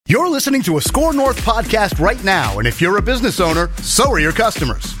You're listening to a Score North podcast right now, and if you're a business owner, so are your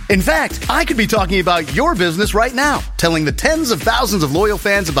customers. In fact, I could be talking about your business right now, telling the tens of thousands of loyal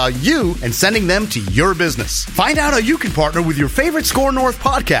fans about you and sending them to your business. Find out how you can partner with your favorite Score North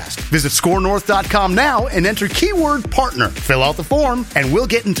podcast. Visit scorenorth.com now and enter keyword partner. Fill out the form, and we'll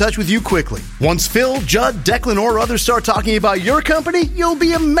get in touch with you quickly. Once Phil, Judd, Declan, or others start talking about your company, you'll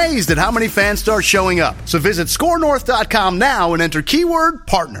be amazed at how many fans start showing up. So visit scorenorth.com now and enter keyword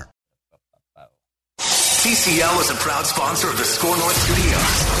partner. TCL is a proud sponsor of the Score North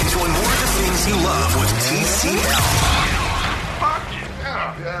Studios. Enjoy more of the things you love with TCL.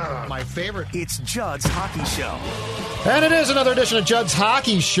 Yeah. My favorite. It's Judd's Hockey Show. And it is another edition of Judd's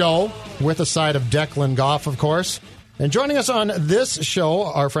Hockey Show with a side of Declan Goff, of course. And joining us on this show,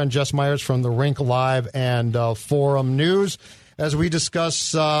 our friend Jess Myers from the Rink Live and Forum News, as we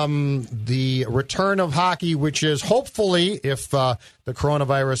discuss the return of hockey, which is hopefully, if the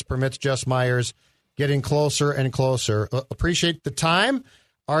coronavirus permits, Jess Myers, getting closer and closer. Appreciate the time.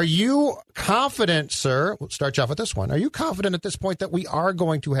 Are you confident, sir? We'll start you off with this one. Are you confident at this point that we are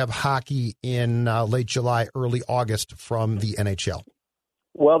going to have hockey in late July, early August from the NHL?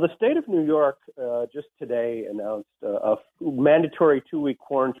 Well, the state of New York just today announced a mandatory 2-week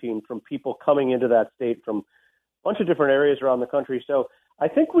quarantine from people coming into that state from a bunch of different areas around the country. So I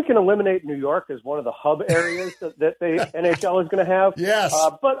think we can eliminate New York as one of the hub areas that the NHL is going to have. Yes.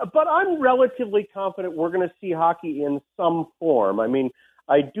 But I'm relatively confident we're going to see hockey in some form. I mean,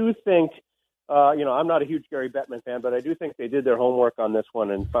 I do think, I'm not a huge Gary Bettman fan, but I do think they did their homework on this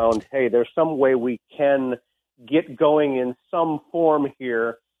one and found, hey, there's some way we can get going in some form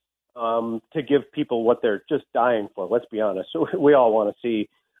here to give people what they're just dying for. Let's be honest. So we all want to see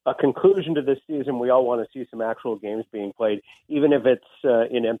a conclusion to this season. We all want to see some actual games being played, even if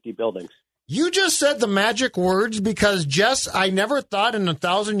it's in empty buildings. You just said the magic words because, Jess, I never thought in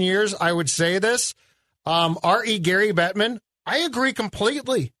 1,000 years I would say this. R.E. Gary Bettman, I agree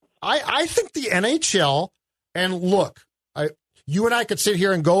completely. I think the NHL, and look, you and I could sit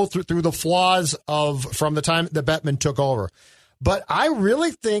here and go through the flaws from the time that Bettman took over. But I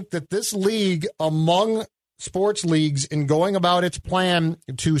really think that this league, among sports leagues, in going about its plan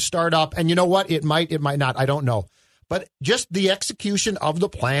to start up, and you know what? It might not. I don't know. But just the execution of the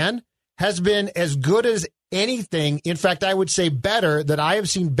plan has been as good as anything. In fact, I would say better that I have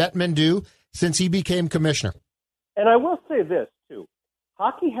seen Bettman do since he became commissioner. And I will say this, too.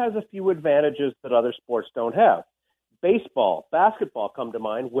 Hockey has a few advantages that other sports don't have. Baseball, basketball come to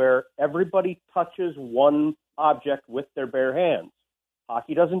mind, where everybody touches one object with their bare hands.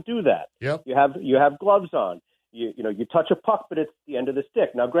 Hockey doesn't do that. Yep. You have gloves on. You touch a puck, but it's the end of the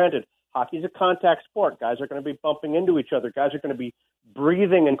stick. Now, granted, hockey's a contact sport. Guys are going to be bumping into each other. Guys are going to be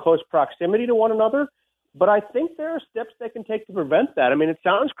breathing in close proximity to one another. But I think there are steps they can take to prevent that. I mean, it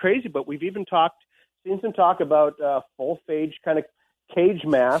sounds crazy, but we've even seen some talk about full-phage kind of cage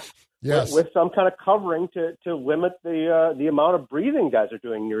masks. Yes. With some kind of covering to limit the amount of breathing guys are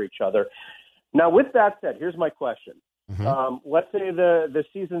doing near each other. Now, with that said, here's my question. Mm-hmm. Let's say the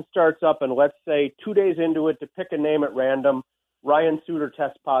season starts up, and let's say 2 days into it, to pick a name at random, Ryan Suter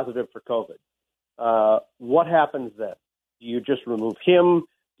tests positive for COVID. What happens then? Do you just remove him?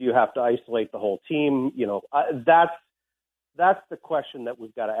 Do you have to isolate the whole team? That's the question that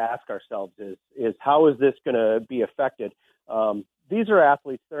we've got to ask ourselves is how is this going to be affected? These are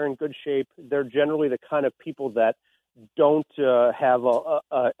athletes. They're in good shape. They're generally the kind of people that don't have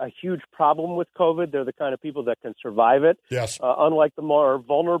a huge problem with COVID. They're the kind of people that can survive it, yes. Unlike the more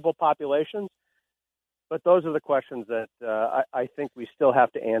vulnerable populations. But those are the questions that I think we still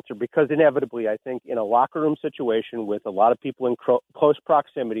have to answer because inevitably, I think in a locker room situation with a lot of people in close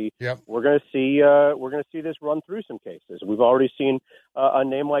proximity, yep. we're going to see this run through some cases. We've already seen a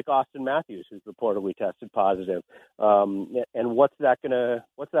name like Austin Matthews, who's reportedly tested positive, and what's that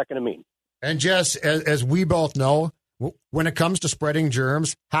gonna mean? And Jess, as we both know, when it comes to spreading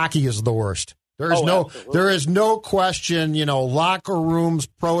germs, hockey is the worst. There is no question. Locker rooms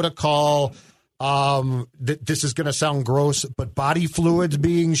protocol. This is going to sound gross, but body fluids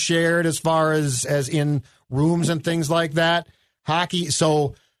being shared as far as in rooms and things like that. Hockey.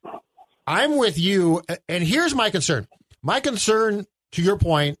 So I'm with you. And here's my concern. My concern, to your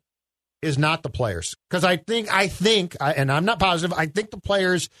point, is not the players. Because I think, and I'm not positive, I think the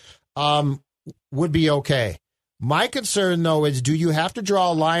players would be okay. My concern, though, is do you have to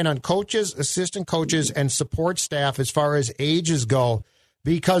draw a line on coaches, assistant coaches, and support staff as far as ages go?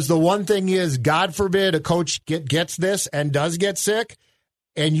 Because the one thing is, God forbid a coach gets this and does get sick,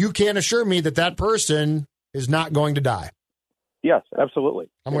 and you can't assure me that person is not going to die. Yes, absolutely.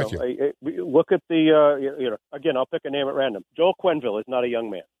 I'm with you. Look at the, again, I'll pick a name at random. Joel Quenneville is not a young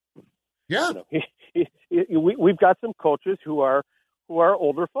man. Yeah. We've got some coaches who are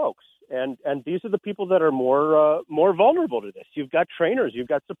older folks, and these are the people that are more vulnerable to this. You've got trainers, you've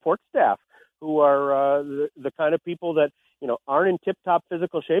got support staff who are the kind of people that aren't in tip-top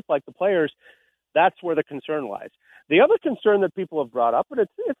physical shape like the players. That's where the concern lies. The other concern that people have brought up, and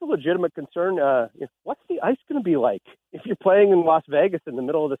it's a legitimate concern, what's the ice going to be like if you're playing in Las Vegas in the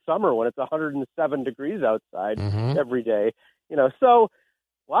middle of the summer when it's 107 degrees outside every day? So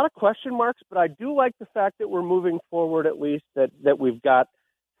a lot of question marks, but I do like the fact that we're moving forward, at least that we've got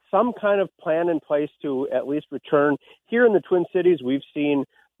some kind of plan in place to at least return. Here in the Twin Cities, we've seen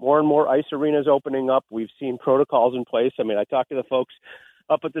more and more ice arenas opening up. We've seen protocols in place. I mean, I talked to the folks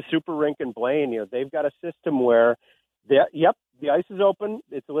up at the Super Rink in Blaine. They've got a system where, the ice is open.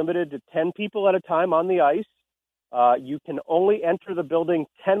 It's limited to 10 people at a time on the ice. You can only enter the building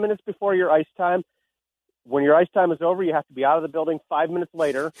 10 minutes before your ice time. When your ice time is over, you have to be out of the building 5 minutes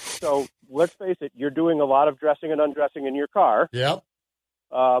later. So let's face it, you're doing a lot of dressing and undressing in your car. Yep.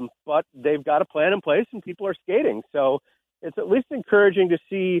 But they've got a plan in place and people are skating. So it's at least encouraging to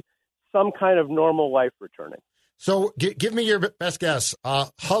see some kind of normal life returning. So give me your best guess.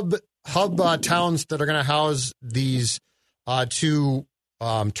 Hub towns that are going to house these two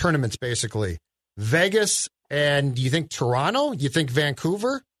tournaments, basically. Vegas, and do you think Toronto? You think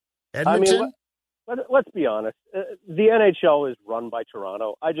Vancouver? Edmonton? I mean, let's be honest. The NHL is run by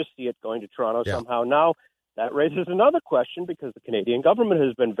Toronto. I just see it going to Toronto somehow. Now, that raises another question because the Canadian government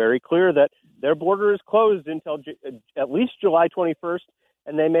has been very clear that their border is closed until at least July 21st,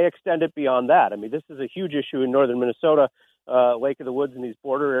 and they may extend it beyond that. I mean, this is a huge issue in northern Minnesota, Lake of the Woods and these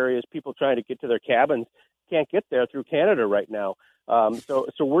border areas. People trying to get to their cabins can't get there through Canada right now. So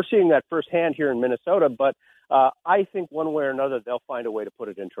we're seeing that firsthand here in Minnesota, but I think one way or another they'll find a way to put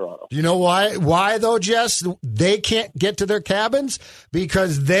it in Toronto. You know why? Why though, Jess? They can't get to their cabins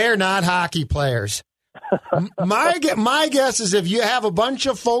because they're not hockey players. My guess is if you have a bunch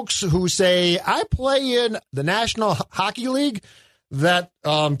of folks who say, I play in the National Hockey League, that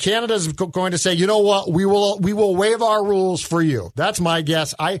Canada's going to say, you know what, we will waive our rules for you. That's my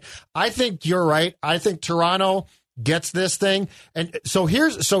guess. I think you're right. I think Toronto gets this thing. And so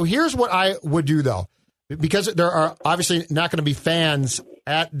here's what I would do, though, because there are obviously not going to be fans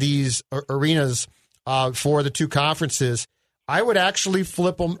at these arenas for the two conferences. I would actually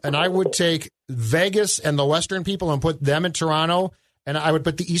flip them, and I would take Vegas and the Western people and put them in Toronto, and I would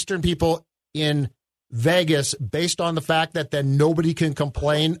put the Eastern people in Vegas based on the fact that then nobody can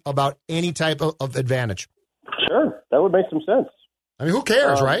complain about any type of advantage. Sure, that would make some sense. I mean, who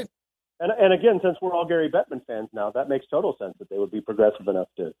cares, right? And again, since we're all Gary Bettman fans now, that makes total sense that they would be progressive enough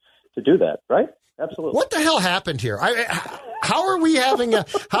to do that, right? Absolutely. What the hell happened here? How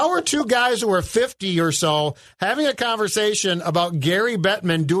are two guys who are 50 or so having a conversation about Gary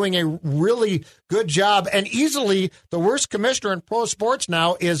Bettman doing a really good job, and easily the worst commissioner in pro sports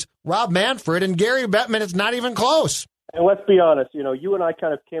now is Rob Manfred, and Gary Bettman is not even close. And let's be honest, you and I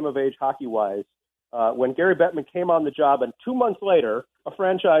kind of came of age hockey-wise when Gary Bettman came on the job, and 2 months later, a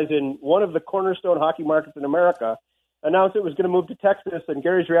franchise in one of the cornerstone hockey markets in America announced it was going to move to Texas, and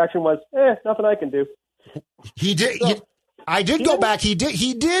Gary's reaction was, nothing I can do. He did. So, I did go back. He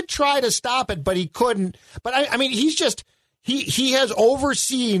did try to stop it, but he couldn't. But I mean, he's just he has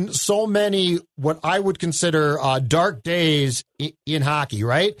overseen so many what I would consider dark days in hockey,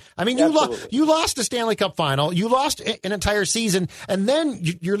 right? I mean, you lost the Stanley Cup final, you lost an entire season, and then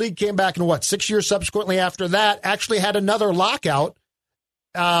your league came back in 6 years subsequently after that, actually had another lockout.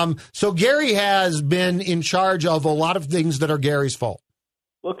 So Gary has been in charge of a lot of things that are Gary's fault.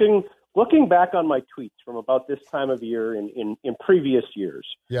 Looking back on my tweets from about this time of year in previous years,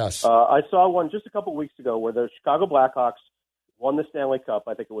 yes, I saw one just a couple weeks ago where the Chicago Blackhawks won the Stanley Cup.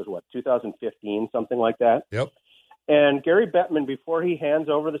 I think it was 2015, something like that. Yep. And Gary Bettman, before he hands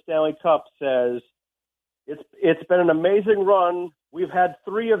over the Stanley Cup, says, "It's been an amazing run. We've had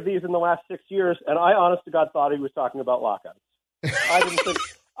 3 of these in the last 6 years," and I, honest to God, thought he was talking about lockouts.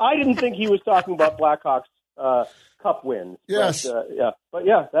 I didn't think he was talking about Blackhawks Cup wins. Yes. But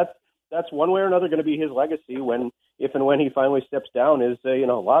that's one way or another going to be his legacy if and when he finally steps down. Is a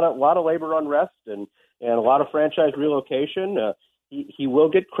lot of labor unrest and a lot of franchise relocation. He will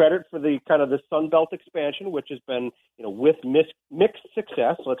get credit for the kind of the Sun Belt expansion, which has been with mixed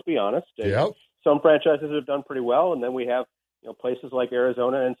success. Let's be honest. Yep. Some franchises have done pretty well, and then we have places like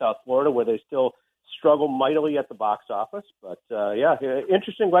Arizona and South Florida where they still struggle mightily at the box office. But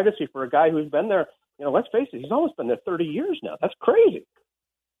interesting legacy for a guy who's been there. Let's face it, he's almost been there 30 years now. That's crazy.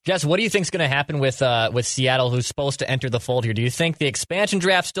 Jess, what do you think is going to happen with Seattle, who's supposed to enter the fold here? Do you think the expansion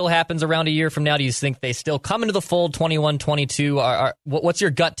draft still happens around a year from now? Do you think they still come into the fold 21-22? What's your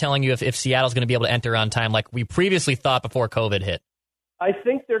gut telling you if Seattle's going to be able to enter on time like we previously thought before COVID hit? I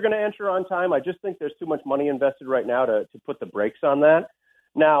think they're going to enter on time. I just think there's too much money invested right now to put the brakes on that.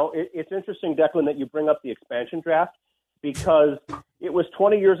 Now, it's interesting, Declan, that you bring up the expansion draft, because it was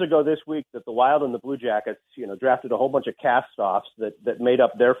 20 years ago this week that the Wild and the Blue Jackets, drafted a whole bunch of cast-offs that made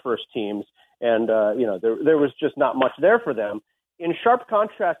up their first teams, and there was just not much there for them. In sharp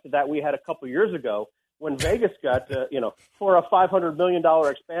contrast to that, we had a couple years ago when Vegas got, for a $500 million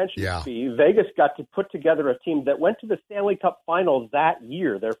expansion fee, Vegas got to put together a team that went to the Stanley Cup Finals that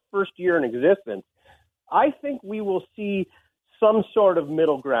year, their first year in existence. I think we will see some sort of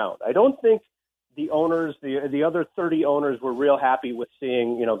middle ground. I don't think the owners, the other 30 owners, were real happy with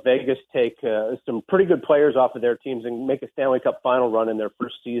seeing, Vegas take some pretty good players off of their teams and make a Stanley Cup final run in their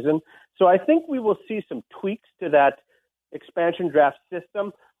first season. So I think we will see some tweaks to that expansion draft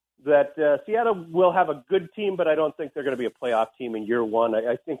system. That Seattle will have a good team, but I don't think they're going to be a playoff team in year one.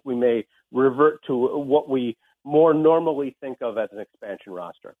 I think we may revert to what we more normally think of as an expansion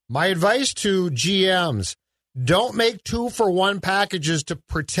roster. My advice to GMs: don't make 2-for-1 packages to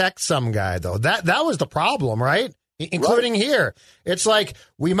protect some guy, though. That was the problem, right? Including here. It's like,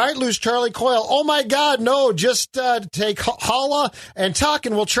 we might lose Charlie Coyle. Oh, my God, no, just take Holla and Tuck,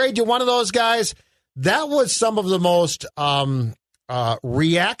 and we'll trade you one of those guys. That was some of the most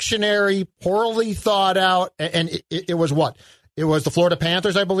reactionary, poorly thought out, and it was what? It was the Florida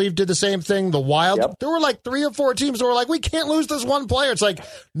Panthers, I believe, did the same thing. The Wild. Yep. There were like 3 or 4 teams that were like, we can't lose this one player. It's like,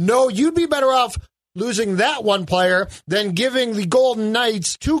 no, you'd be better off losing that one player than giving the Golden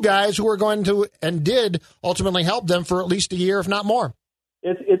Knights 2 guys who are going to and did ultimately help them for at least a year, if not more.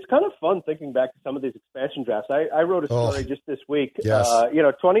 It's kind of fun thinking back to some of these expansion drafts. I wrote a story just this week. Yes.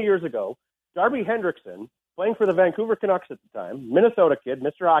 20 years ago, Darby Hendrickson, playing for the Vancouver Canucks at the time, Minnesota kid,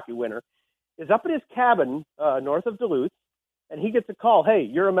 Mr. Hockey winner, is up in his cabin north of Duluth, and he gets a call, hey,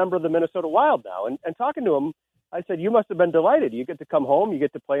 you're a member of the Minnesota Wild now. And talking to him, I said, you must have been delighted. You get to come home. You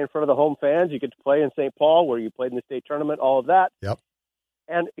get to play in front of the home fans. You get to play in St. Paul where you played in the state tournament, all of that. Yep.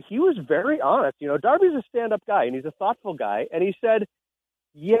 And he was very honest. Darby's a stand-up guy, and he's a thoughtful guy. And he said,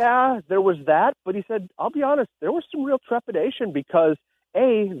 yeah, there was that. But he said, I'll be honest, there was some real trepidation because,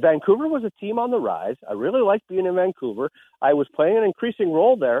 A, Vancouver was a team on the rise. I really liked being in Vancouver. I was playing an increasing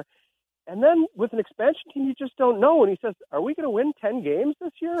role there. And then with an expansion team, you just don't know. And he says, are we going to win 10 games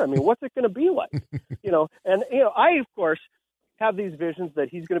this year? I mean, what's it going to be like? I, of course, have these visions that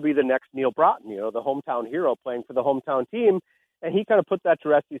he's going to be the next Neil Broughton, the hometown hero playing for the hometown team. And he kind of put that to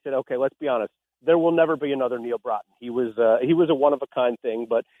rest. He said, okay, let's be honest. There will never be another Neil Broughton. He was a one-of-a-kind thing.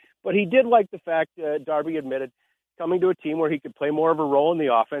 But he did like the fact, Darby admitted, coming to a team where he could play more of a role in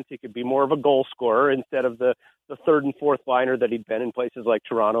the offense. He could be more of a goal scorer instead of the third and fourth liner that he'd been in places like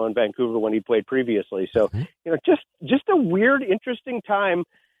Toronto and Vancouver when he played previously. So, just a weird, interesting time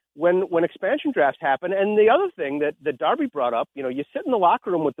when expansion drafts happen. And the other thing that Darby brought up, you sit in the locker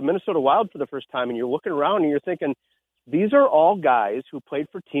room with the Minnesota Wild for the first time and you're looking around and you're thinking, these are all guys who played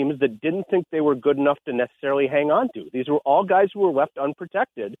for teams that didn't think they were good enough to necessarily hang on to. These were all guys who were left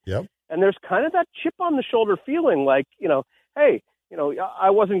unprotected. Yep. And there's kind of that chip on the shoulder feeling like, hey,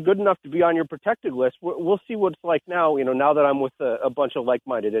 I wasn't good enough to be on your protected list. We'll see what it's like now, now that I'm with a bunch of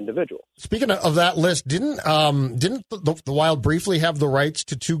like-minded individuals. Speaking of that list, didn't the Wild briefly have the rights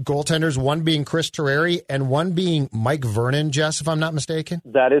to 2 goaltenders, one being Chris Terreri and one being Mike Vernon, Jess, if I'm not mistaken?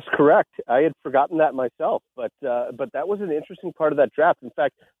 That is correct. I had forgotten that myself, but that was an interesting part of that draft. In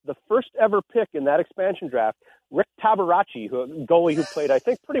fact, the first ever pick in that expansion draft, Rick Tabaracci, goalie who played, I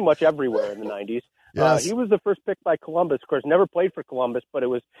think, pretty much everywhere in the 90s. Yes. He was the first pick by Columbus. Of course, never played for Columbus, but it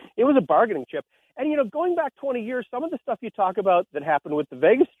was a bargaining chip. And, going back 20 years, some of the stuff you talk about that happened with the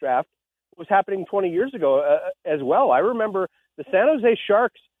Vegas draft was happening 20 years ago as well. I remember the San Jose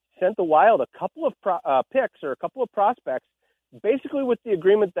Sharks sent the Wild a couple of picks or a couple of prospects, basically with the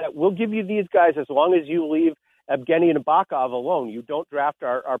agreement that we'll give you these guys as long as you leave Evgeny Nabokov alone. You don't draft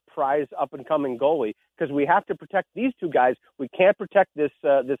our prize up-and-coming goalie because we have to protect these 2 guys. We can't protect this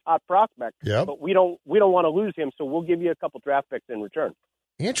hot prospect, but we don't want to lose him, so we'll give you a couple draft picks in return.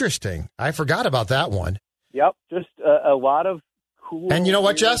 Interesting. I forgot about that one. Yep, just a lot of cool. And you know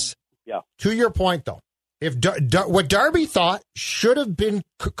what, Jess? Yeah. To your point, though, if what Darby thought should have been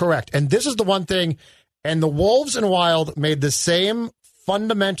correct, and this is the one thing, and the Wolves and Wild made the same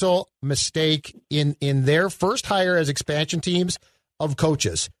fundamental mistake in their first hire as expansion teams of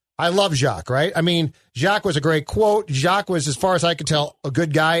coaches. I love Jacques, right? I mean, Jacques was a great quote. Jacques was, as far as I could tell, a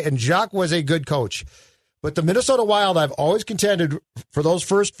good guy, and Jacques was a good coach. But the Minnesota Wild, I've always contended for those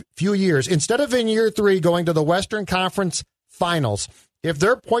first few years, instead of in year 3 going to the Western Conference Finals, if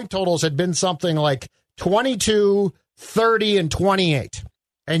their point totals had been something like 22, 30, and 28,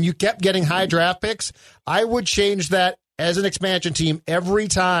 and you kept getting high draft picks, I would change that as an expansion team every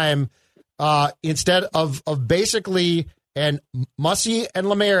time instead of basically, and Mussy and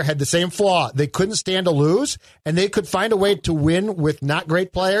Lemaire had the same flaw. They couldn't stand to lose, and they could find a way to win with not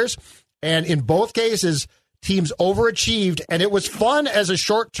great players. And in both cases, teams overachieved, and it was fun as a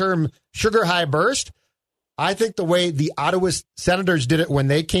short-term sugar high burst. I think the way the Ottawa Senators did it when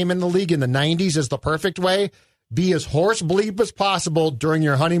they came in the league in the 90s is the perfect way. Be as horse bleep as possible during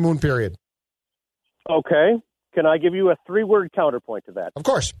your honeymoon period. Okay. Can I give you a 3-word counterpoint to that? Of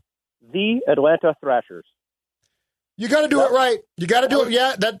course. The Atlanta Thrashers. You got to do it right. You got to do it.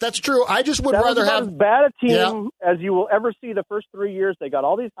 Yeah, that's true. I just would rather have as bad a team as you will ever see the first 3 years. They got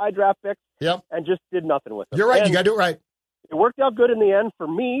all these high draft picks and just did nothing with them. You're right. And you got to do it right. it worked out good in the end for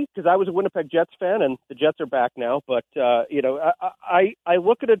me because I was a Winnipeg Jets fan, and the Jets are back now. But, I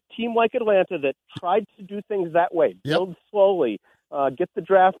look at a team like Atlanta that tried to do things that way, build slowly, get the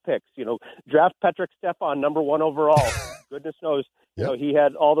draft picks, draft Patrick Stepan, number 1 overall. Goodness knows, he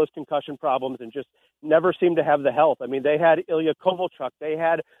had all those concussion problems and just never seemed to have the health. I mean, they had Ilya Kovalchuk. They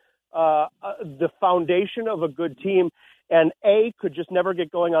had the foundation of a good team, and A, could just never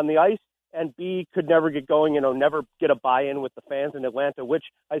get going on the ice, and B, could never get going, never get a buy-in with the fans in Atlanta, which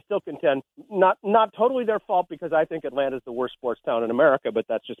I still contend, not totally their fault because I think Atlanta is the worst sports town in America, but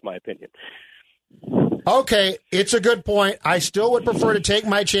that's just my opinion. Okay, it's a good point. I still would prefer to take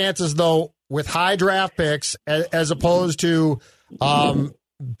my chances, though, with high draft picks as opposed to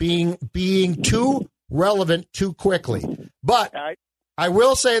being too relevant too quickly. But I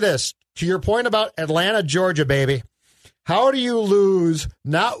will say this, to your point about Atlanta, Georgia, baby. How do you lose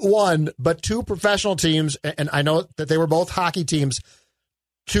not one, but 2 professional teams, and I know that they were both hockey teams,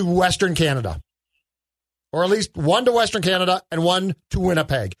 to Western Canada? Or at least one to Western Canada and one to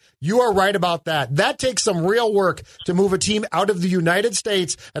Winnipeg. You are right about that. That takes some real work to move a team out of the United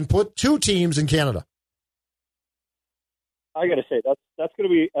States and put 2 teams in Canada. I got to say, that's going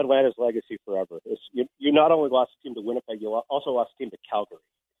to be Atlanta's legacy forever. You not only lost a team to Winnipeg, you also lost a team to Calgary.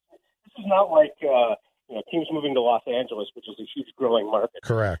 This is not like teams moving to Los Angeles, which is a huge growing market.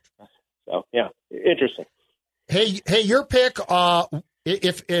 Correct. So, yeah, interesting. Hey, your pick,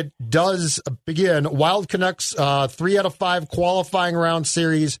 if it does begin, Wild Canucks 3 out of 5 qualifying round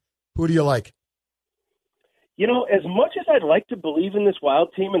series, who do you like? As much as I'd like to believe in this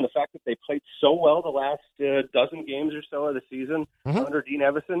Wild team and the fact that they played so well the last dozen games or so of the season under Dean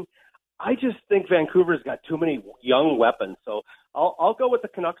Evison, I just think Vancouver's got too many young weapons. So I'll go with the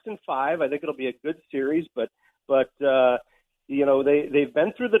Canucks in 5. I think it'll be a good series, but they've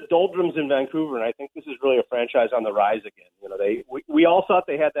been through the doldrums in Vancouver, and I think this is really a franchise on the rise again. We all thought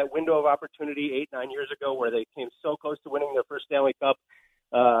they had that window of opportunity 8-9 years ago where they came so close to winning their first Stanley Cup.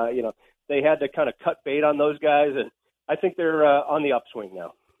 They had to kind of cut bait on those guys, and I think they're on the upswing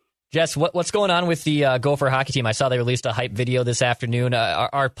now. Jess, what's going on with the Gopher hockey team? I saw they released a hype video this afternoon.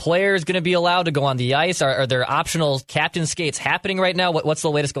 Are players going to be allowed to go on the ice? Are there optional captain skates happening right now? What's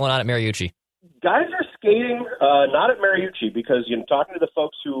the latest going on at Mariucci? Guys are skating, not at Mariucci, because talking to the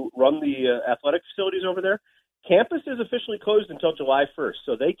folks who run the athletic facilities over there, campus is officially closed until July 1st,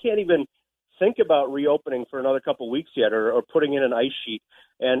 so they can't even think about reopening for another couple of weeks yet or putting in an ice sheet.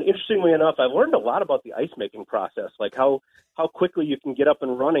 And interestingly enough, I've learned a lot about the ice making process, like how quickly you can get up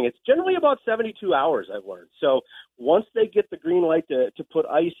and running. It's generally about 72 hours, I've learned. So once they get the green light to put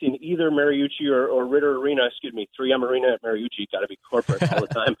ice in either Mariucci or Ritter Arena, 3M Arena at Mariucci, got to be corporate all the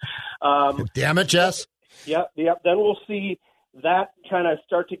time. Damn it, Jess. Yep. Then we'll see that kind of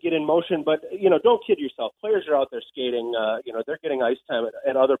start to get in motion. But, don't kid yourself. Players are out there skating. They're getting ice time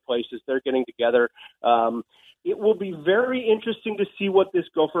at other places. They're getting together. It will be very interesting to see what this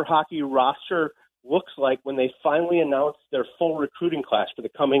Gopher hockey roster looks like when they finally announce their full recruiting class for the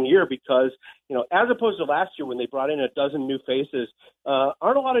coming year because, as opposed to last year when they brought in a dozen new faces,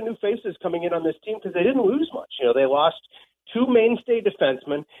 aren't a lot of new faces coming in on this team because they didn't lose much. They lost 2 mainstay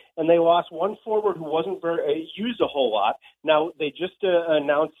defensemen, and they lost 1 forward who wasn't very used a whole lot. Now, they just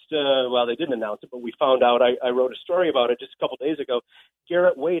announced, they didn't announce it, but we found out, I wrote a story about it just a couple days ago,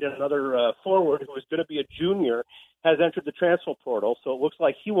 Garrett Wade, another forward who is going to be a junior, has entered the transfer portal, so it looks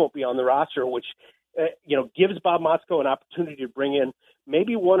like he won't be on the roster, which gives Bob Motzko an opportunity to bring in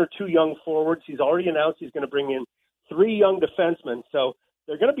maybe 1 or 2 young forwards. He's already announced he's going to bring in 3 young defensemen, so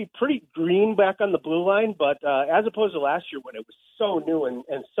they're going to be pretty green back on the blue line, but as opposed to last year when it was so new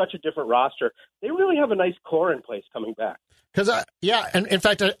and such a different roster, they really have a nice core in place coming back. Because, and in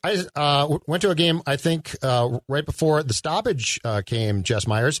fact, I went to a game, I think, right before the stoppage came, Jess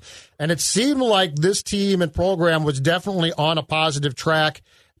Myers, and it seemed like this team and program was definitely on a positive track,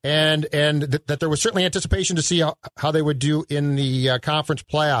 and that there was certainly anticipation to see how they would do in the conference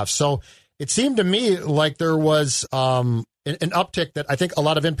playoffs. So it seemed to me like there was an uptick that I think a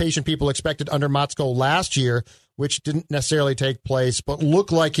lot of impatient people expected under Motzko last year, which didn't necessarily take place, but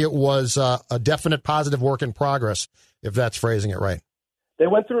looked like it was a definite positive work in progress, if that's phrasing it right. They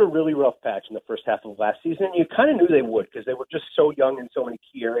went through a really rough patch in the first half of last season. You kind of knew they would because they were just so young in so many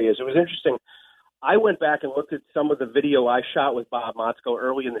key areas. It was interesting. I went back and looked at some of the video I shot with Bob Motzko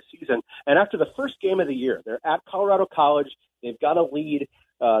early in the season, and after the first game of the year, they're at Colorado College. They've got a lead.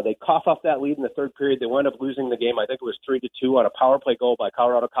 They cough off that lead in the third period. They wind up losing the game. I think it was 3-2 on a power play goal by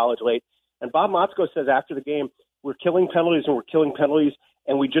Colorado College late. And Bob Motzko says after the game, we're killing penalties,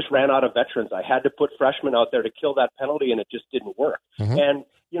 and we just ran out of veterans. I had to put freshmen out there to kill that penalty, and it just didn't work. Mm-hmm. And,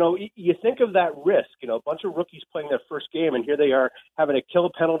 you think of that risk, a bunch of rookies playing their first game, and here they are having to kill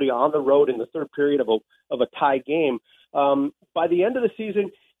a penalty on the road in the third period of a tie game. By the end of the season,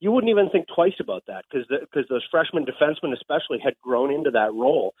 you wouldn't even think twice about that because those freshman defensemen especially had grown into that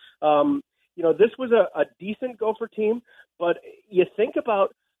role. This was a decent Gopher team, but you think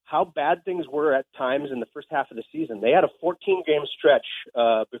about how bad things were at times in the first half of the season. They had a 14-game stretch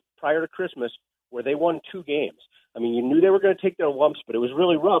prior to Christmas where they won 2 games. I mean, you knew they were going to take their lumps, but it was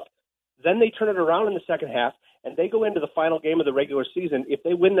really rough. Then they turn it around in the second half, and they go into the final game of the regular season. If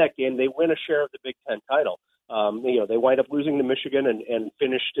they win that game, they win a share of the Big Ten title. They wind up losing to Michigan and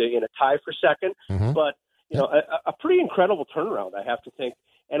finished in a tie for second. Mm-hmm. But, a pretty incredible turnaround, I have to think.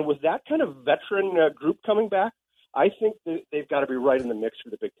 And with that kind of veteran group coming back, I think that they've got to be right in the mix for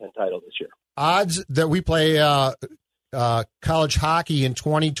the Big Ten title this year. Odds that we play college hockey in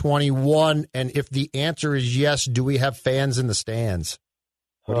 2021, and if the answer is yes, do we have fans in the stands?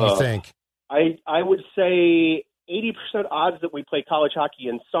 What do you think? I would say 80% odds that we play college hockey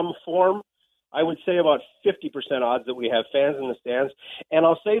in some form. I would say about 50% odds that we have fans in the stands. And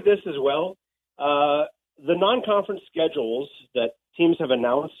I'll say this as well. The non-conference schedules that teams have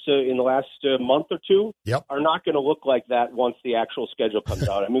announced in the last month or two are not going to look like that once the actual schedule comes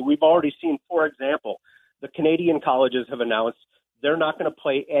out. I mean, we've already seen, for example, the Canadian colleges have announced they're not going to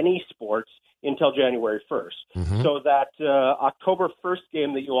play any sports until January 1st. Mm-hmm. So that October 1st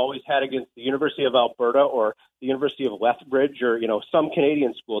game that you always had against the University of Alberta or the University of Lethbridge or, some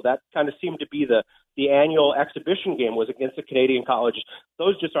Canadian school, that kind of seemed to be the annual exhibition game was against the Canadian colleges.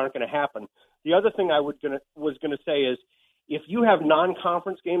 Those just aren't going to happen. The other thing I was going to say is if you have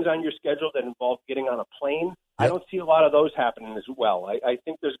non-conference games on your schedule that involve getting on a plane, I don't see a lot of those happening as well. I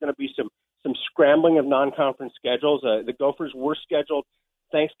think there's going to be some scrambling of non-conference schedules. The Gophers were scheduled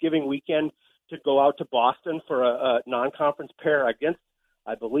Thanksgiving weekend to go out to Boston for a non-conference pair against,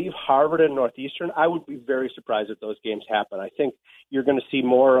 I believe, Harvard and Northeastern. I would be very surprised if those games happen. I think you're going to see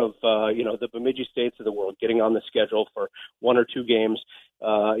more of, the Bemidji States of the world getting on the schedule for 1 or 2 games,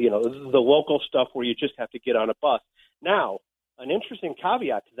 the local stuff where you just have to get on a bus. Now, an interesting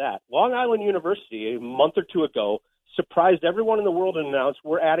caveat to that, Long Island University, a month or 2 ago, surprised everyone in the world and announced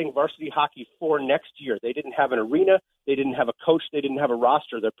we're adding varsity hockey for next year. They didn't have an arena. They didn't have a coach. They didn't have a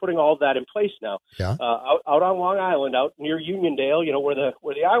roster. They're putting all of that in place now. Yeah. Out on Long Island, out near Uniondale,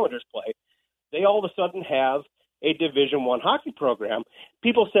 where the Islanders play, they all of a sudden have a Division I hockey program.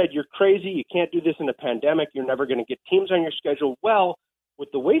 People said, you're crazy. You can't do this in a pandemic. You're never going to get teams on your schedule. Well, with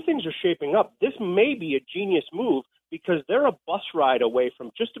the way things are shaping up, this may be a genius move because they're a bus ride away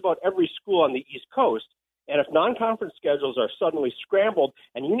from just about every school on the East Coast. And if non-conference schedules are suddenly scrambled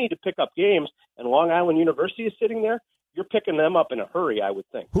and you need to pick up games and Long Island University is sitting there, you're picking them up in a hurry, I would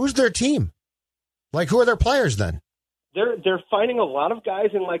think. Who's their team? Who are their players then? They're finding a lot of guys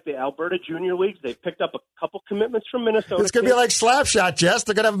in the Alberta Junior Leagues. They've picked up a couple commitments from Minnesota. It's going to be like Slapshot, Jess.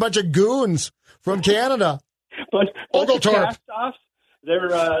 They're going to have a bunch of goons from Canada. But cast-offs. They're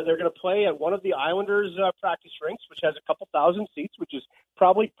going to play at one of the Islanders' practice rinks, which has a couple thousand seats, which is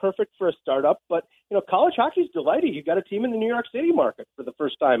probably perfect for a startup. But, college hockey's delighted. You got a team in the New York City market for the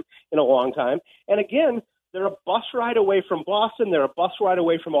first time in a long time. And again, they're a bus ride away from Boston. They're a bus ride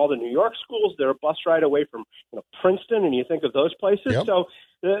away from all the New York schools. They're a bus ride away from Princeton, and you think of those places. Yep. So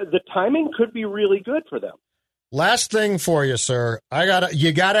the timing could be really good for them. Last thing for you, sir.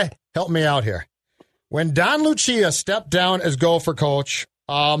 You gotta help me out here. When Don Lucia stepped down as Gopher coach,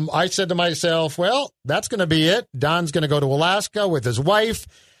 I said to myself, well, that's going to be it. Don's going to go to Alaska with his wife.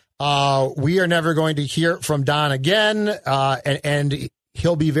 We are never going to hear from Don again. And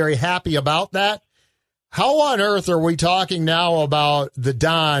he'll be very happy about that. How on earth are we talking now about the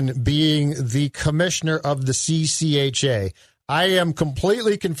Don being the commissioner of the CCHA? I am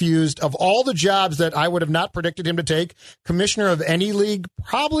completely confused. Of all the jobs that I would have not predicted him to take, commissioner of any league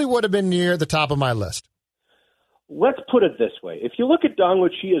probably would have been near the top of my list. Let's put it this way. If you look at Don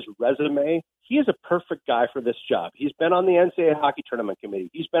Lucia's resume, he is a perfect guy for this job. He's been on the NCAA hockey tournament committee.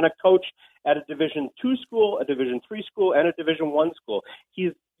 He's been a coach at a Division II school, a Division III school, and a Division I school.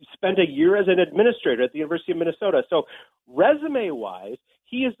 He's spent a year as an administrator at the University of Minnesota. So resume-wise,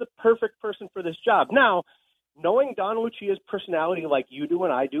 he is the perfect person for this job. Now, knowing Don Lucia's personality like you do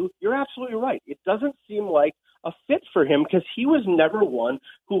and I do, you're absolutely right. It doesn't seem like a fit for him because he was never one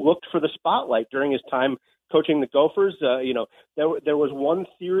who looked for the spotlight during his time coaching the Gophers. There was one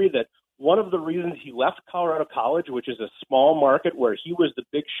theory that one of the reasons he left Colorado College, which is a small market where he was the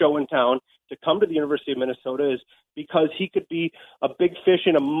big show in town, to come to the University of Minnesota is because he could be a big fish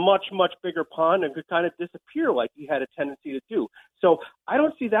in a much, much bigger pond and could kind of disappear like he had a tendency to do. So I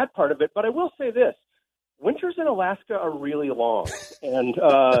don't see that part of it, but I will say this. Winters in Alaska are really long. And,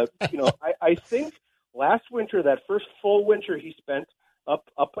 I think last winter, that first full winter he spent up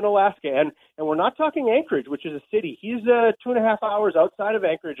in Alaska, and we're not talking Anchorage, which is a city. He's 2.5 hours outside of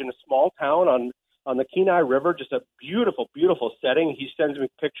Anchorage in a small town on the Kenai River, just a beautiful, beautiful setting. He sends me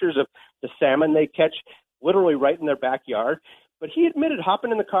pictures of the salmon they catch literally right in their backyard. But he admitted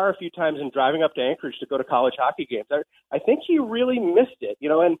hopping in the car a few times and driving up to Anchorage to go to college hockey games. I think he really missed it,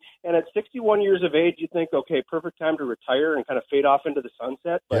 and at 61 years of age, you think, okay, perfect time to retire and kind of fade off into the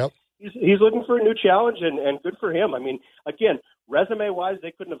sunset. But yep. He's looking for a new challenge, and good for him. I mean, again, resume-wise,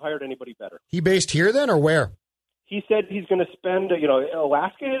 they couldn't have hired anybody better. He based here then, or where? He said he's going to spend,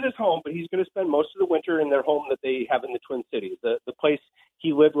 Alaska is his home, but he's going to spend most of the winter in their home that they have in the Twin Cities, the place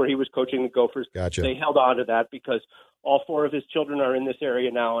he lived where he was coaching the Gophers. Gotcha. They held on to that because all 4 of his children are in this area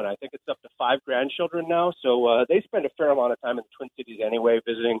now, and I think it's up to 5 grandchildren now. So they spend a fair amount of time in the Twin Cities anyway,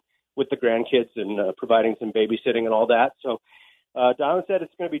 visiting with the grandkids and providing some babysitting and all that. So Don said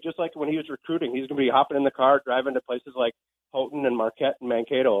it's going to be just like when he was recruiting. He's going to be hopping in the car, driving to places like Houghton and Marquette and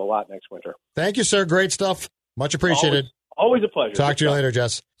Mankato a lot next winter. Thank you, sir. Great stuff. Much appreciated. Always a pleasure. Talk to you later,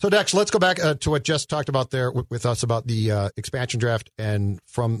 Jess. So, Dex, let's go back to what Jess talked about there with us about the expansion draft, and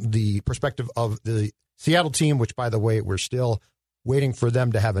from the perspective of the Seattle team, which, by the way, we're still waiting for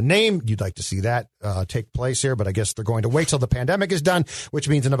them to have a name. You'd like to see that take place here, but I guess they're going to wait till the pandemic is done, which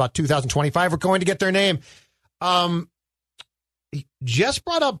means in about 2025 we're going to get their name. Jess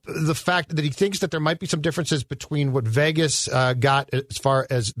brought up the fact that he thinks that there might be some differences between what Vegas got as far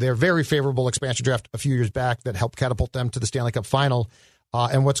as their very favorable expansion draft a few years back that helped catapult them to the Stanley Cup final,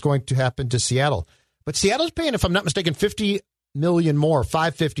 and what's going to happen to Seattle. But Seattle's paying, if I'm not mistaken, $50 million more,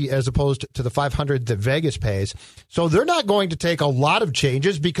 $550 as opposed to the $500 that Vegas pays. So they're not going to take a lot of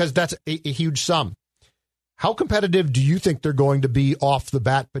changes because that's a huge sum. How competitive do you think they're going to be off the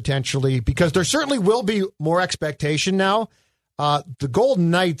bat potentially? Because there certainly will be more expectation now. The Golden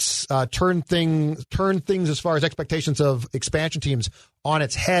Knights turn things as far as expectations of expansion teams on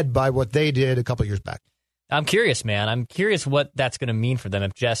its head by what they did a couple of years back. I'm curious, man. I'm curious what that's going to mean for them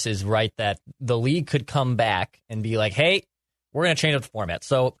if Jess is right that the league could come back and be like, hey, we're going to change up the format.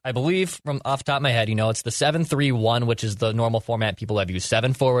 So I believe from off the top of my head, it's the 7-3-1, which is the normal format people have used.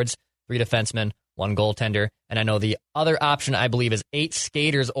 7 forwards, 3 defensemen, 1 goaltender. And I know the other option, I believe, is 8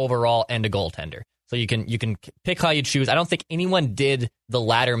 skaters overall and a goaltender. So you can pick how you choose. I don't think anyone did the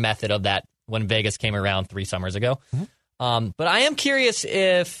latter method of that when Vegas came around 3 summers ago. Mm-hmm. But I am curious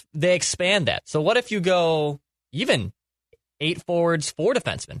if they expand that. So what if you go even 8 forwards, 4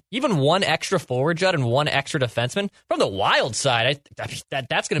 defensemen, even 1 extra forward, Judd, and 1 extra defenseman? From the Wild side,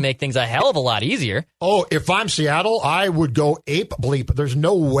 that's going to make things a hell of a lot easier. Oh, if I'm Seattle, I would go ape bleep. There's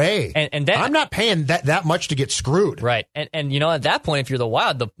no way. And then, I'm not paying that much to get screwed. Right. And at that point, if you're the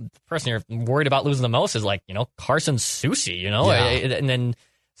Wild, the person you're worried about losing the most is Carson Soucy, Yeah. And then,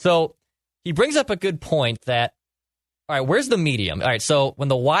 so he brings up a good point that, all right, where's the medium? All right, so when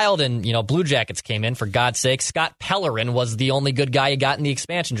the Wild and, Blue Jackets came in, for God's sake, Scott Pellerin was the only good guy you got in the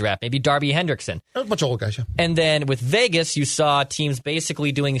expansion draft. Maybe Darby Hendrickson. A bunch of old guys, yeah. And then with Vegas, you saw teams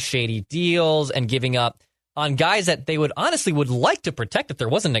basically doing shady deals and giving up on guys that they would like to protect if there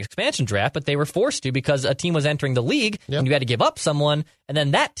wasn't an expansion draft, but they were forced to because a team was entering the league, and you had to give up someone, and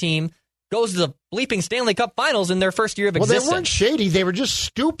then that team goes to the bleeping Stanley Cup Finals in their first year of existence. Well, they weren't shady. They were just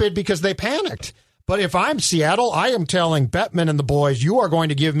stupid because they panicked. But if I'm Seattle, I am telling Bettman and the boys, you are going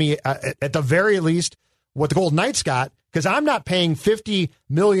to give me, at the very least, what the Golden Knights got, because I'm not paying $50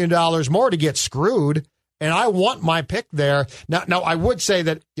 million more to get screwed. And I want my pick there. Now, I would say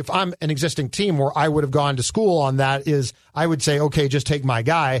that if I'm an existing team where I would have gone to school on that is I would say, okay, just take my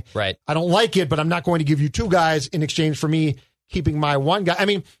guy. Right. I don't like it, but I'm not going to give you two guys in exchange for me keeping my one guy. I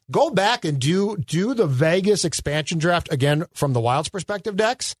mean, go back and do the Vegas expansion draft again from the Wild's perspective,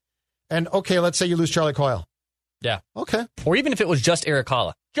 Dex. And, okay, let's say you lose Charlie Coyle. Yeah. Okay. Or even if it was just Eric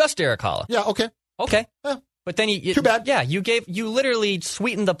Haula. Just Eric Haula. Yeah, okay. Okay. Yeah. But then too bad. Yeah, you literally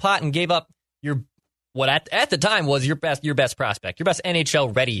sweetened the pot and gave up your what at the time was your best prospect, your best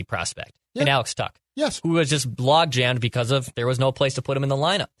NHL ready prospect, in Alex Tuch. Yes. Who was just log jammed because there was no place to put him in the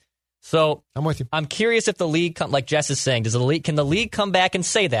lineup. So I'm with you. I'm curious if the league, like Jess is saying, can the league come back and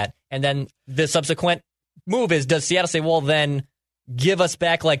say that? And then the subsequent move is, does Seattle say, well, then give us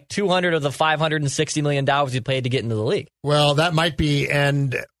back like $200 of the $560 million you paid to get into the league? Well, that might be.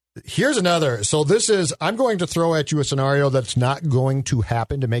 And here's another. So I'm going to throw at you a scenario that's not going to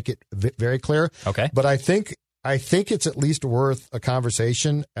happen to make it very clear. Okay. But I think it's at least worth a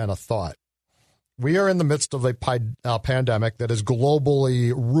conversation and a thought. We are in the midst of a pandemic that is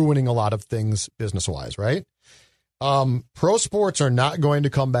globally ruining a lot of things business-wise, right? Pro sports are not going to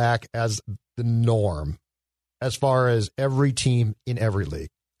come back as the norm as far as every team in every league.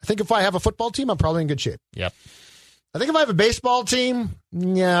 I think if I have a football team, I'm probably in good shape. Yep. I think if I have a baseball team,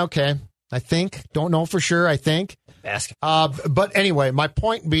 yeah, okay. I think. Don't know for sure, I think. Basketball. But anyway, my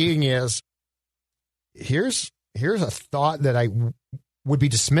point being is, here's a thought that I would be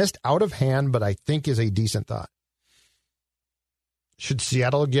dismissed out of hand, but I think is a decent thought. Should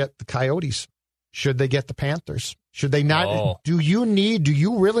Seattle get the Coyotes? Should they get the Panthers? Should they not? Oh. Do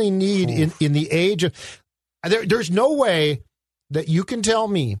you really need in the age of... There's no way that you can tell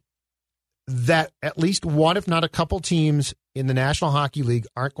me that at least one, if not a couple teams in the National Hockey League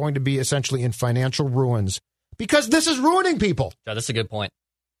aren't going to be essentially in financial ruins because this is ruining people. Yeah, that's a good point.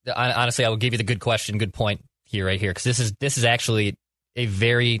 Honestly, I will give you the good point here, right here, because this is actually a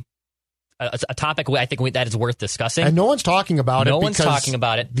topic I think that is worth discussing. And no one's talking about it. No one's talking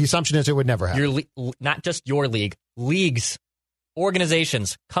about it. The assumption is it would never happen. Not just your league, leagues,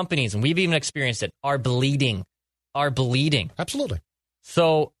 organizations, companies, and we've even experienced it, are bleeding. Absolutely.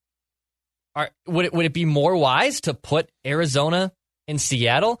 So would it be more wise to put Arizona in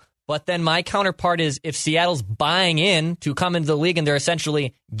Seattle? But then my counterpart is, if Seattle's buying in to come into the league and they're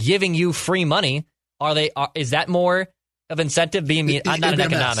essentially giving you free money, is that more of incentive? I'm not an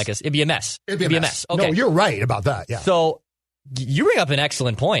economist. It'd be a mess. It'd be a mess. Okay. No, you're right about that. Yeah. So you bring up an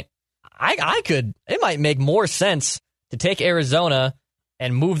excellent point. It might make more sense to take Arizona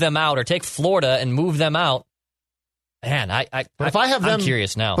and move them out, or take Florida and move them out. Man, I'm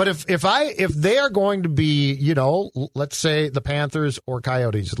curious now. But if they are going to be, let's say the Panthers or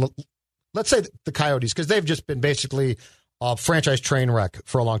Coyotes, let's say the Coyotes, because they've just been basically a franchise train wreck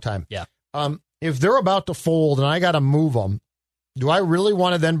for a long time. Yeah. If they're about to fold and I got to move them, do I really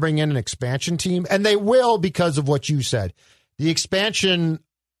want to then bring in an expansion team? And they will, because of what you said. The expansion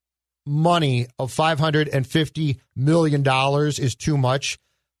money of $550 million is too much.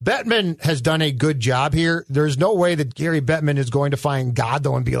 Bettman has done a good job here. There's no way that Gary Bettman is going to find God,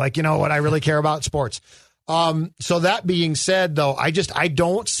 though, and be like, you know what, I really care about sports. So that being said, though, I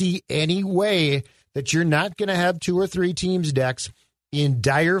don't see any way that you're not going to have two or three teams, Dex, in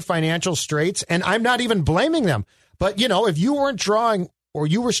dire financial straits. And I'm not even blaming them. But, if you weren't drawing or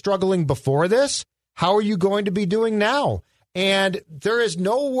you were struggling before this, how are you going to be doing now? And there is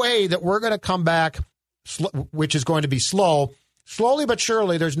no way that we're going to come back, which is going to be slowly but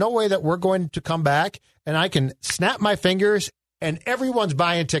surely. There's no way that we're going to come back and I can snap my fingers and everyone's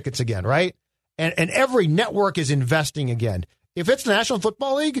buying tickets again, right? And every network is investing again. If it's the National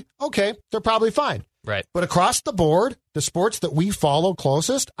Football League, okay, they're probably fine. Right. But across the board, the sports that we follow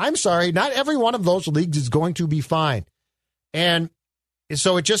closest, I'm sorry, not every one of those leagues is going to be fine. And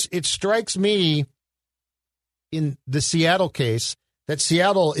so it strikes me in the Seattle case that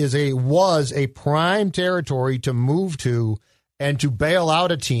Seattle was a prime territory to move to and to bail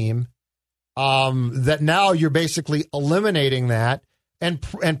out a team, that now you're basically eliminating that. And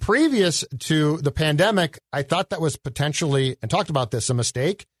previous to the pandemic, I thought that was potentially, and talked about this, a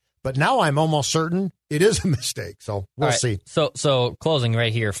mistake. But now I'm almost certain it is a mistake. So we'll see. So closing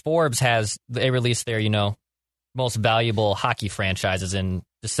right here, Forbes they released their, most valuable hockey franchises in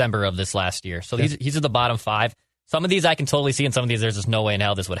December of this last year. So these are the bottom five. Some of these I can totally see, and some of these there's just no way in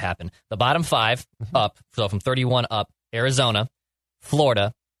hell this would happen. The bottom five up, so from 31 up, Arizona,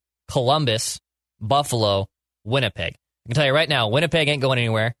 Florida, Columbus, Buffalo, Winnipeg. I can tell you right now, Winnipeg ain't going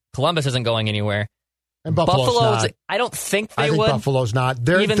anywhere. Columbus isn't going anywhere. And Buffalo's not. I don't think I think would. Buffalo's not.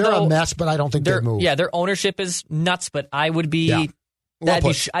 They're a mess, but I don't think they'd move. Yeah, their ownership is nuts, but I would be...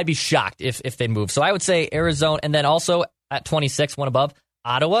 I'd be shocked if they move. So I would say Arizona, and then also at 26, one above,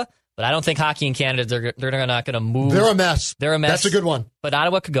 Ottawa. But I don't think Hockey in Canada, they're not going to move. They're a mess. That's a good one. But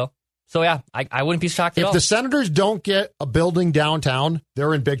Ottawa could go. So, yeah, I wouldn't be shocked at all. If the Senators don't get a building downtown,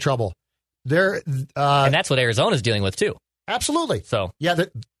 they're in big trouble. And that's what Arizona's dealing with, too. Absolutely. So, yeah,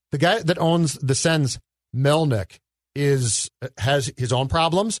 the guy that owns the Sens, Melnick, has his own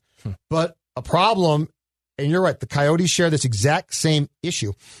problems, but a problem, and you're right, the Coyotes share this exact same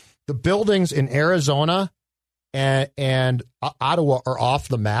issue. The buildings in Arizona and Ottawa are off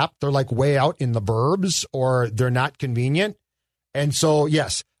the map. They're like way out in the burbs, or they're not convenient. And so,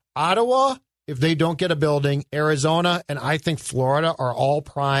 yes, Ottawa, if they don't get a building, Arizona and I think Florida are all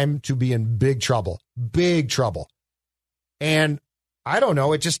primed to be in big trouble. Big trouble. And I don't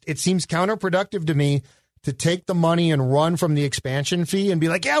know, it seems counterproductive to me to take the money and run from the expansion fee and be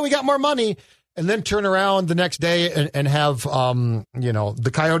like, yeah, we got more money, and then turn around the next day and have,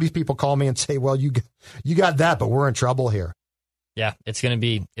 the Coyotes people call me and say, well, you got that, but we're in trouble here. Yeah, it's gonna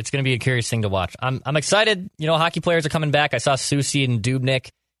be a curious thing to watch. I'm excited. Hockey players are coming back. I saw Susie and Dubnyk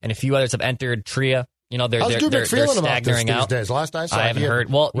and a few others have entered Tria. How's Dubnyk feeling about this out. These days? Last I saw, I haven't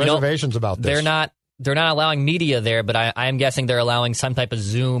heard. Well, reservations about this. They're not allowing media there, but I am guessing they're allowing some type of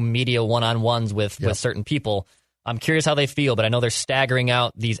Zoom media one-on-ones with certain people. I'm curious how they feel, but I know they're staggering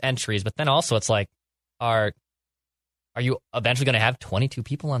out these entries. But then also it's like, are you eventually going to have 22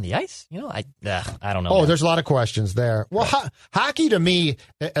 people on the ice? I don't know. Oh, there's a lot of questions there. Well, hockey to me,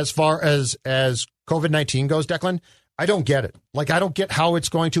 as far as COVID-19 goes, Declan, I don't get it. Like, I don't get how it's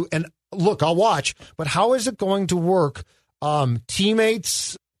going to, and look, I'll watch, but how is it going to work?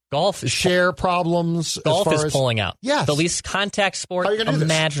 Teammates... Golf share problems. Golf is pulling out. Yes. The least contact sport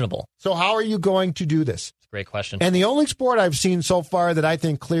imaginable. So how are you going to do this? It's a great question. And the only sport I've seen so far that I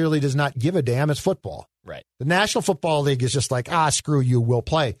think clearly does not give a damn is football. Right. The National Football League is just like, screw you, we'll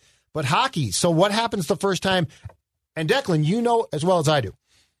play. But hockey, so what happens the first time? And Declan, you know as well as I do,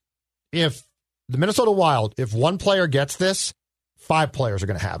 if the Minnesota Wild, if one player gets this, 5 players are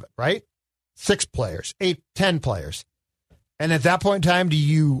going to have it, right? 6 players, 8, 10 players. And at that point in time, do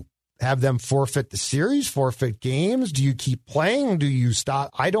you have them forfeit the series, forfeit games? Do you keep playing? Do you stop?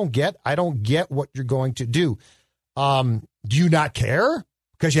 I don't get what you're going to do. Do you not care?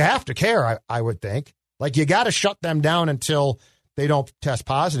 Because you have to care, I would think. Like, you got to shut them down until they don't test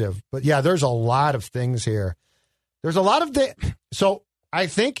positive. But yeah, there's a lot of things here. There's a lot of so I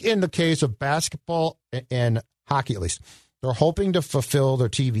think in the case of basketball and hockey, at least, they're hoping to fulfill their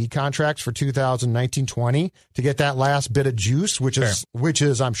TV contracts for 2019-20 to get that last bit of juice, which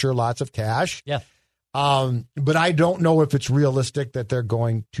is, I'm sure, lots of cash. Yeah. But I don't know if it's realistic that they're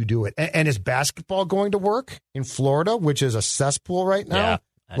going to do it. And is basketball going to work in Florida, which is a cesspool right now?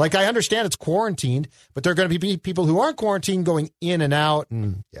 Yeah, I understand it's quarantined, but there are going to be people who aren't quarantined going in and out,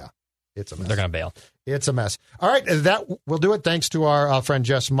 and it's a mess. They're going to bail. It's a mess. All right, that will do it. Thanks to our friend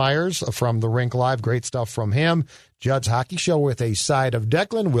Jess Myers from the Rink Live. Great stuff from him. Judd's Hockey Show with a side of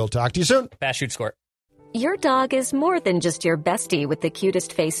Declan. We'll talk to you soon. Fast shoot score. Your dog is more than just your bestie with the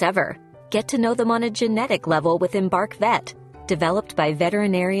cutest face ever. Get to know them on a genetic level with Embark Vet. Developed by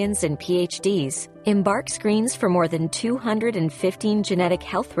veterinarians and PhDs, Embark screens for more than 215 genetic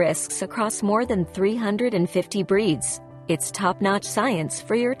health risks across more than 350 breeds. It's top-notch science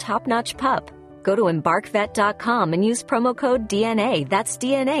for your top-notch pup. Go to EmbarkVet.com and use promo code DNA, that's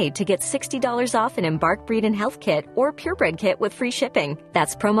DNA, to get $60 off an Embark Breed and Health Kit or Purebred Kit with free shipping.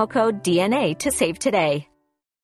 That's promo code DNA to save today.